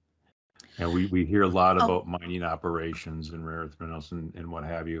mining? And we hear a lot about mining operations and rare earth minerals and what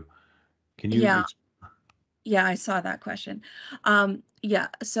have you. Can you? Yeah, I saw that question.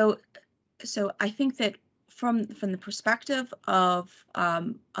 So I think that from the perspective of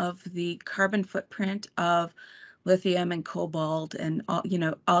the carbon footprint of lithium and cobalt and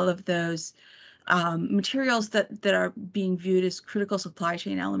all of those materials that are being viewed as critical supply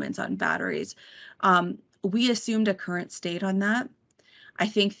chain elements on batteries, we assumed a current state on that. I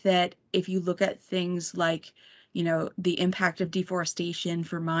think that if you look at things like the impact of deforestation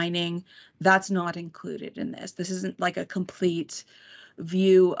for mining, that's not included in this. This isn't like a complete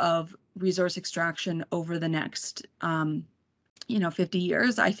view of resource extraction over the next 50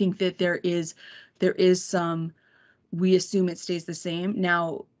 years. I think that there is some, we assume it stays the same.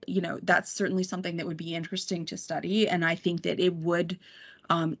 Now, that's certainly something that would be interesting to study, and I think that it would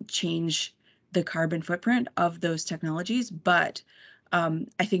change the carbon footprint of those technologies, but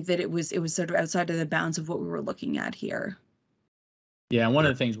I think that it was sort of outside of the bounds of what we were looking at here. Yeah, one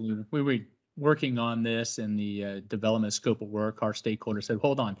of the things we were working on this in the development scope of work, our stakeholders said,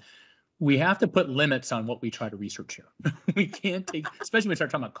 hold on, we have to put limits on what we try to research here. We can't take, especially when we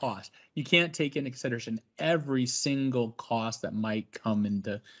start talking about cost, you can't take into consideration every single cost that might come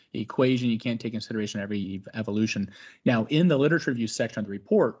into the equation. You can't take into consideration every evolution. Now, in the literature review section of the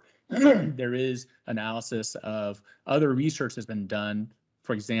report, there is analysis of other research that's been done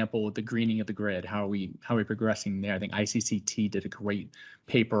for example, the greening of the grid. How are we progressing there? I think ICCT did a great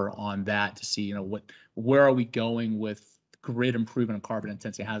paper on that to see, where are we going with grid improvement and carbon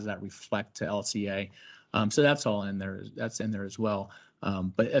intensity? How does that reflect to LCA? So that's all in there. That's in there as well.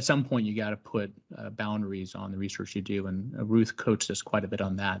 But at some point, you got to put boundaries on the research you do. And Ruth coached us quite a bit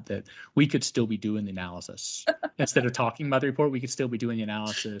on that we could still be doing the analysis. Instead of talking about the report, we could still be doing the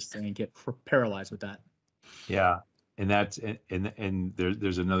analysis and get paralyzed with that. Yeah. And that's and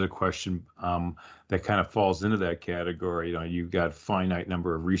there's another question that kind of falls into that category. You've got finite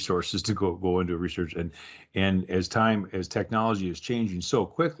number of resources to go into research, and as technology is changing so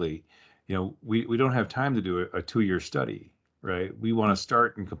quickly, we don't have time to do a 2-year study, right? We want to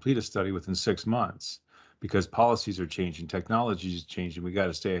start and complete a study within 6 months because policies are changing, technology is changing. We got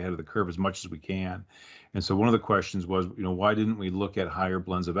to stay ahead of the curve as much as we can. And so one of the questions was, why didn't we look at higher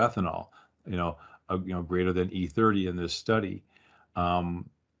blends of ethanol? Greater than E30 in this study.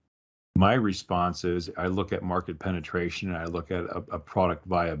 My response is I look at market penetration and I look at a product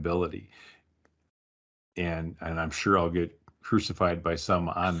viability. And I'm sure I'll get crucified by some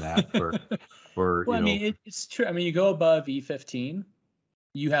on that for well, it's true. You go above E15,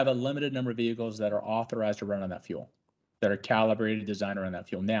 you have a limited number of vehicles that are authorized to run on that fuel, that are calibrated, designed around that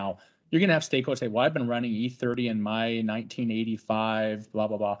fuel. Now, you're going to have stakeholders say, well, I've been running E30 in my 1985, blah,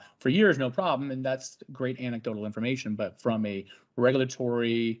 blah, blah, for years, no problem. And that's great anecdotal information. But from a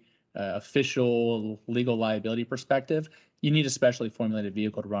regulatory, official, legal liability perspective, you need a specially formulated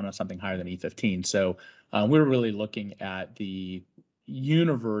vehicle to run on something higher than E15. So we're really looking at the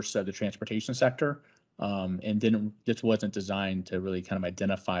universe of the transportation sector and this wasn't designed to really kind of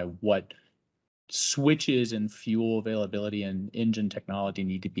identify what switches in fuel availability and engine technology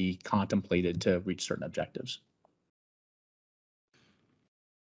need to be contemplated to reach certain objectives.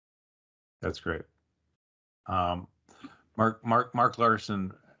 That's great. Mark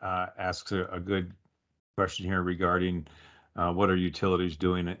Larson asks a good question here regarding what are utilities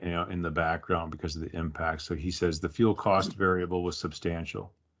doing in the background because of the impact. So he says the fuel cost variable was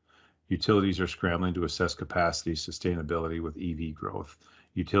substantial. Utilities are scrambling to assess capacity sustainability with EV growth.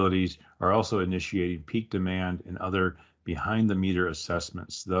 Utilities are also initiating peak demand and other behind-the-meter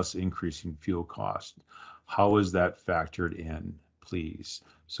assessments, thus increasing fuel cost. How is that factored in, please?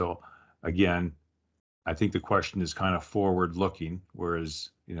 So again, I think the question is kind of forward-looking, whereas,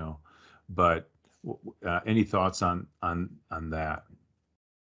 but any thoughts on that?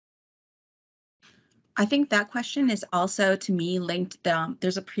 I think that question is also, to me, linked.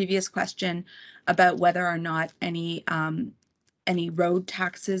 There's a previous question about whether or not any road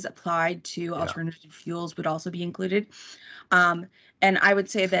taxes applied to alternative fuels would also be included. And I would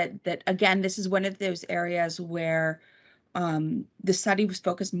say that again, this is one of those areas where the study was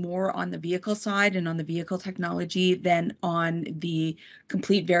focused more on the vehicle side and on the vehicle technology than on the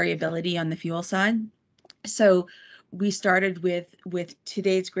complete variability on the fuel side. So we started with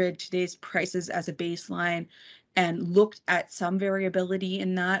today's grid, today's prices as a baseline, and looked at some variability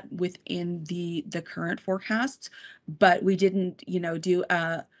in that within the current forecasts, but we didn't, do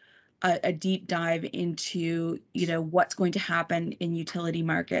a deep dive into, what's going to happen in utility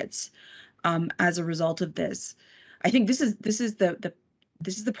markets as a result of this. I think this is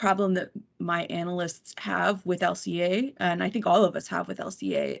the problem that my analysts have with LCA, and I think all of us have with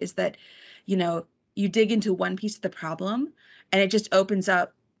LCA, is that, you dig into one piece of the problem and it just opens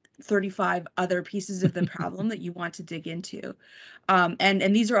up 35 other pieces of the problem that you want to dig into.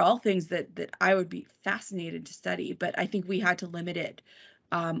 And these are all things that I would be fascinated to study, but I think we had to limit it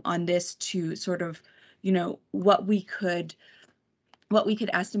on this to sort of, what we could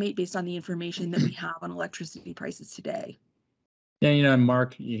estimate based on the information that we have on electricity prices today. Yeah,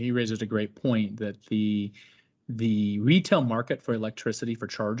 Mark, he raises a great point that the retail market for electricity for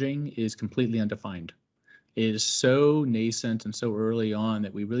charging is completely undefined. It is so nascent and so early on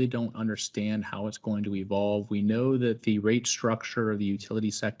that we really don't understand how it's going to evolve. We know that the rate structure of the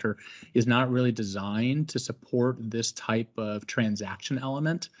utility sector is not really designed to support this type of transaction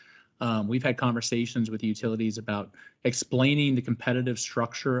element. We've had conversations with utilities about explaining the competitive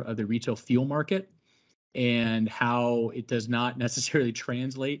structure of the retail fuel market and how it does not necessarily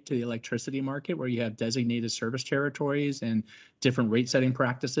translate to the electricity market, where you have designated service territories and different rate setting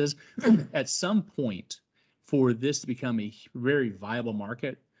practices. At some point, for this to become a very viable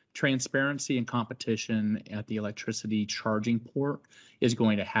market, transparency and competition at the electricity charging port is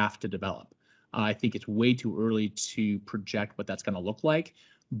going to have to develop. I think it's way too early to project what that's going to look like,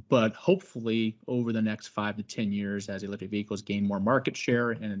 but hopefully over the next 5 to 10 years, as electric vehicles gain more market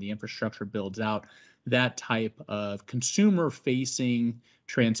share and the infrastructure builds out, that type of consumer-facing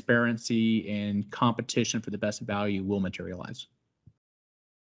transparency and competition for the best value will materialize.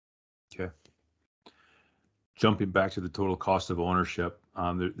 jumping back to the total cost of ownership,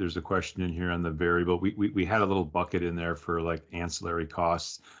 there's a question in here on the variable. We had a little bucket in there for like ancillary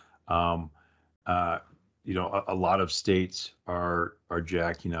costs. You know, a lot of states are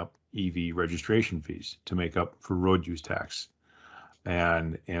jacking up EV registration fees to make up for road use tax,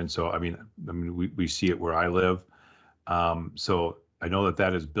 and so I mean we see it where I live. So I know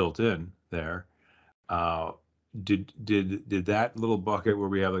that is built in there. Did that little bucket where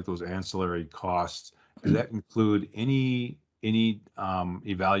we have like those ancillary costs, does that include any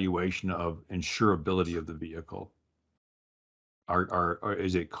evaluation of insurability of the vehicle? Or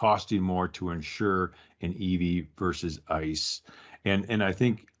is it costing more to insure an EV versus ICE? And I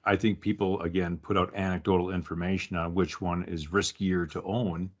think people again put out anecdotal information on which one is riskier to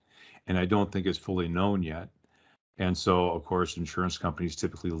own, and I don't think it's fully known yet. And so, of course, insurance companies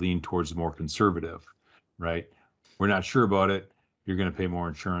typically lean towards the more conservative, right? We're not sure about it. You're going to pay more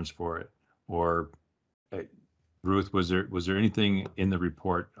insurance for it. Or, Ruth, was there anything in the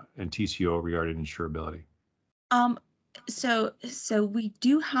report and TCO regarding insurability? So we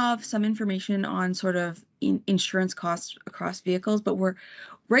do have some information on sort of insurance costs across vehicles, but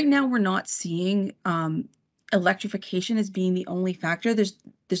right now we're not seeing electrification as being the only factor.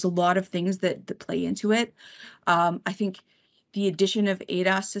 There's a lot of things that play into it. I think the addition of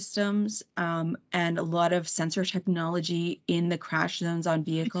ADAS systems and a lot of sensor technology in the crash zones on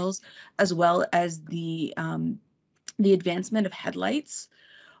vehicles, as well as the advancement of headlights,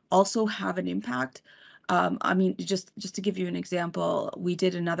 also have an impact. I mean, just to give you an example, we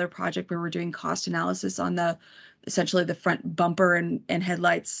did another project where we're doing cost analysis on essentially the front bumper and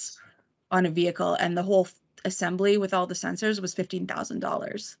headlights on a vehicle, and the whole assembly with all the sensors was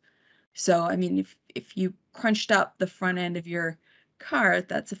 $15,000. So, I mean, if you crunched up the front end of your car,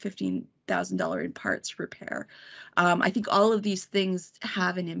 that's a $15,000 in parts repair. I think all of these things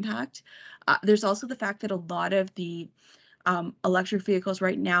have an impact. There's also the fact that a lot of the electric vehicles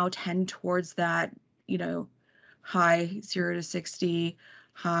right now tend towards that, you know, high 0 to 60,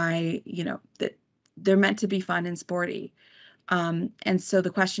 high, you know, that they're meant to be fun and sporty. And so the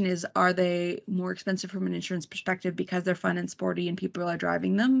question is, are they more expensive from an insurance perspective because they're fun and sporty and people are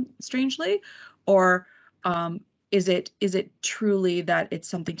driving them strangely? Or is it truly that it's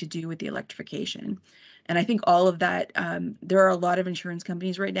something to do with the electrification? And I think all of that, there are a lot of insurance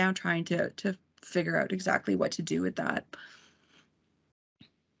companies right now trying to figure out exactly what to do with that.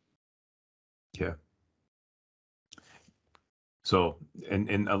 Yeah. So,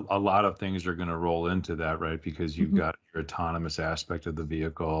 and a lot of things are going to roll into that, right? Because you've got your autonomous aspect of the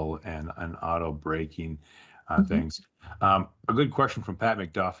vehicle and auto braking things. A good question from Pat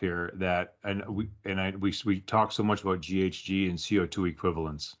McDuff here that, we talk so much about GHG and CO2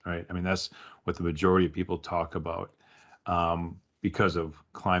 equivalents, right? I mean, that's what the majority of people talk about because of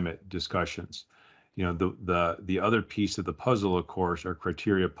climate discussions. You know, the other piece of the puzzle, of course, are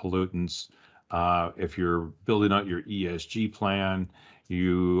criteria pollutants. If you're building out your ESG plan,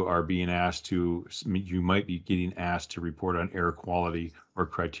 you might be getting asked to report on air quality or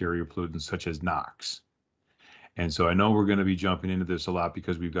criteria pollutants such as NOx. And so I know we're going to be jumping into this a lot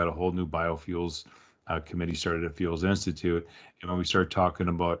because we've got a whole new biofuels committee started at Fuels Institute. And when we start talking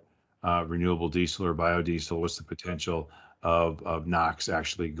about renewable diesel or biodiesel, what's the potential of NOx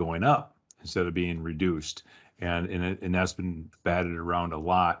actually going up instead of being reduced? And that's been batted around a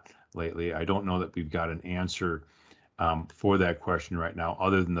lot lately. I don't know that we've got an answer for that question right now,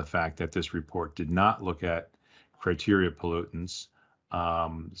 other than the fact that this report did not look at criteria pollutants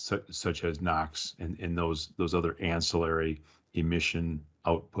such as NOx and those other ancillary emission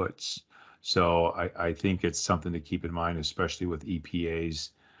outputs. So I think it's something to keep in mind, especially with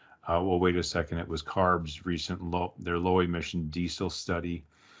EPA's. Well, wait a second. It was CARB's recent their low emission diesel study,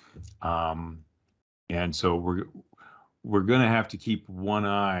 and so we're going to have to keep one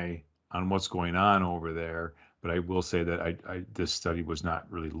eye on what's going on over there. But I will say that this study was not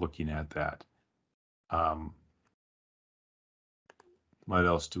really looking at that. What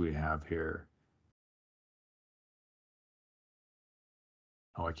else do we have here?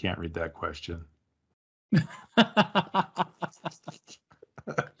 Oh, I can't read that question.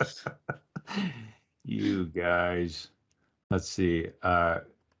 You guys, let's see.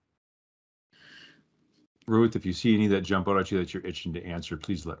 Ruth, if you see any that jump out at you that you're itching to answer,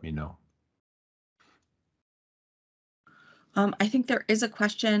 please let me know. I think there is a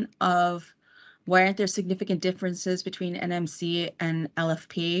question of why aren't there significant differences between NMC and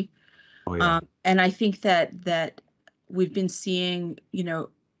LFP? Oh, yeah. And I think that we've been seeing, you know,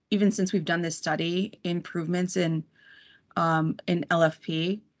 even since we've done this study, improvements in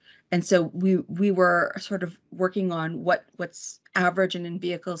LFP. And so we were sort of working on what's average and in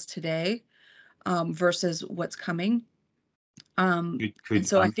vehicles today. versus what's coming. And Could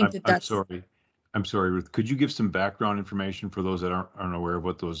so I think that that's, I'm sorry, Ruth. Could you give some background information for those that aren't aware of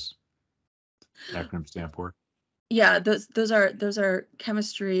what those acronyms stand for? yeah, those are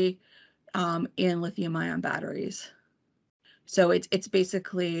chemistry in lithium ion batteries. So it's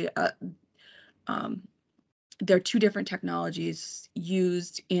basically there are two different technologies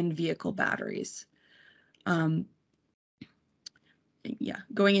used in vehicle batteries. Yeah,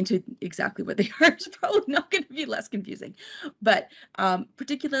 going into exactly what they are is probably not going to be less confusing, but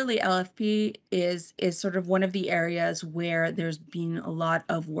particularly LFP is sort of one of the areas where there's been a lot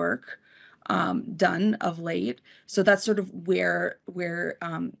of work done of late. So that's sort of where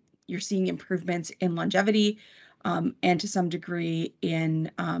you're seeing improvements in longevity and to some degree in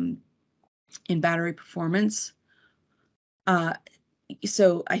battery performance.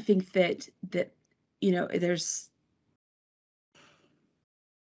 So I think that there's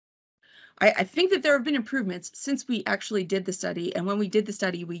I think that there have been improvements since we actually did the study. And when we did the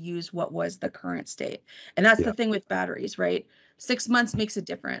study, we used what was the current state. And that's the thing with batteries, right? 6 months makes a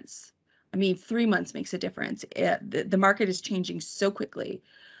difference. I mean, 3 months makes a difference. The market is changing so quickly.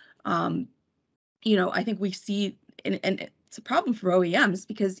 I think we see, and it's a problem for OEMs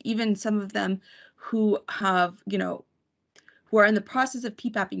because even some of them who have, who are in the process of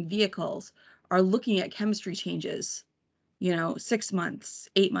PPAPing vehicles are looking at chemistry changes 6 months,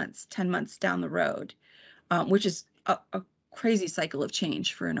 8 months, 10 months down the road, which is a crazy cycle of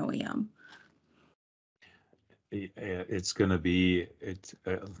change for an OEM. It's going to be,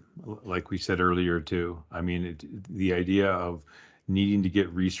 like we said earlier too. I mean, the idea of needing to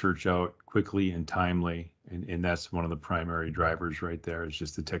get research out quickly and timely, and that's one of the primary drivers right there, is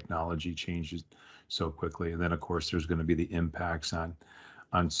just the technology changes so quickly. And then of course there's going to be the impacts on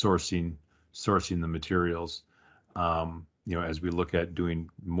sourcing the materials. As we look at doing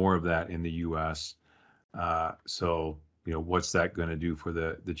more of that in the U.S. So, what's that going to do for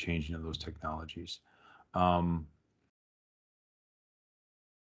the changing of those technologies? I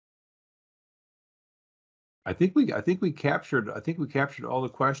think we captured all the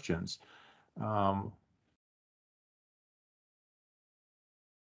questions.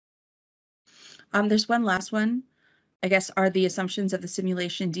 There's one last one. I guess, are the assumptions of the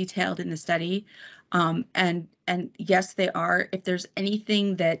simulation detailed in the study? And yes, they are. If there's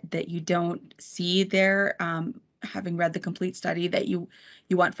anything that you don't see there, having read the complete study that you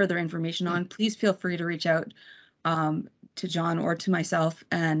want further information on, please feel free to reach out to John or to myself,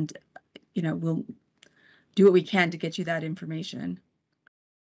 and we'll do what we can to get you that information.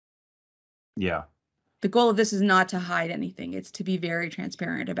 Yeah. The goal of this is not to hide anything. It's to be very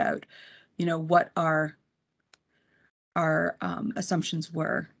transparent about, what our assumptions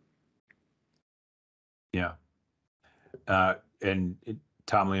were. Yeah. And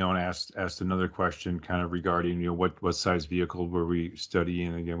Tom Leone asked another question kind of regarding, what size vehicle were we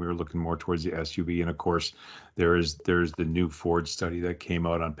studying? Again, we were looking more towards the SUV. And of course, there's the new Ford study that came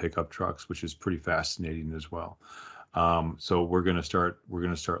out on pickup trucks, which is pretty fascinating as well. So we're going to start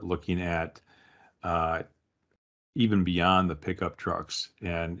looking at even beyond the pickup trucks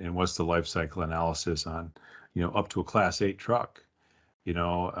and what's the life cycle analysis on, up to a Class 8 truck,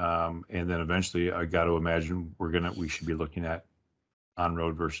 and then eventually I got to imagine we should be looking at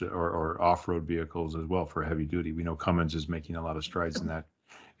on-road versus or off-road vehicles as well for heavy duty. We know Cummins is making a lot of strides in that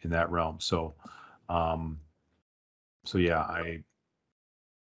realm. So, yeah, I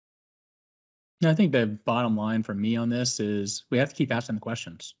think the bottom line for me on this is we have to keep asking the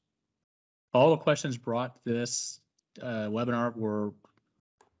questions. All the questions brought to this webinar were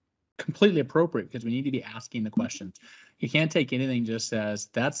completely appropriate because we need to be asking the questions. You can't take anything just as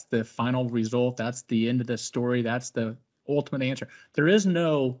that's the final result, that's the end of the story, that's the ultimate answer. There is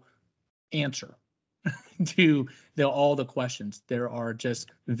no answer to all the questions. There are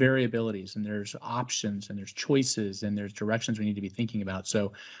just variabilities, and there's options, and there's choices, and there's directions we need to be thinking about.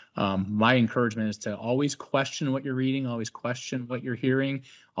 So my encouragement is to always question what you're reading, always question what you're hearing,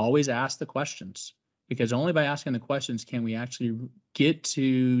 always ask the questions, because only by asking the questions can we actually get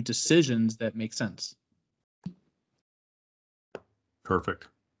to decisions that make sense. Perfect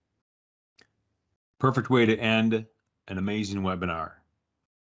way to end an amazing webinar.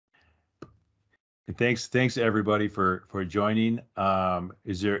 And thanks everybody for joining.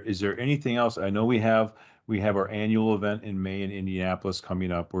 Is there anything else? I know we have our annual event in May in Indianapolis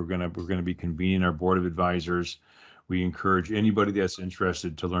coming up. We're gonna be convening our board of advisors. We encourage anybody that's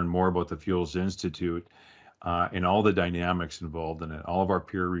interested to learn more about the Fuels Institute and all the dynamics involved in it, all of our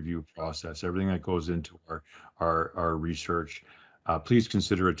peer review process, everything that goes into our research. Please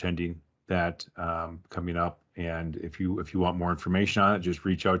consider attending that coming up. And if you want more information on it, just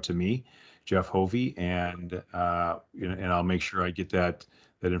reach out to me, Jeff Hovey, and and I'll make sure I get that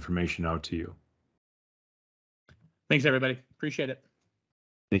information out to you. Thanks, everybody. Appreciate it.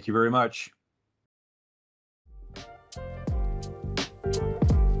 Thank you very much.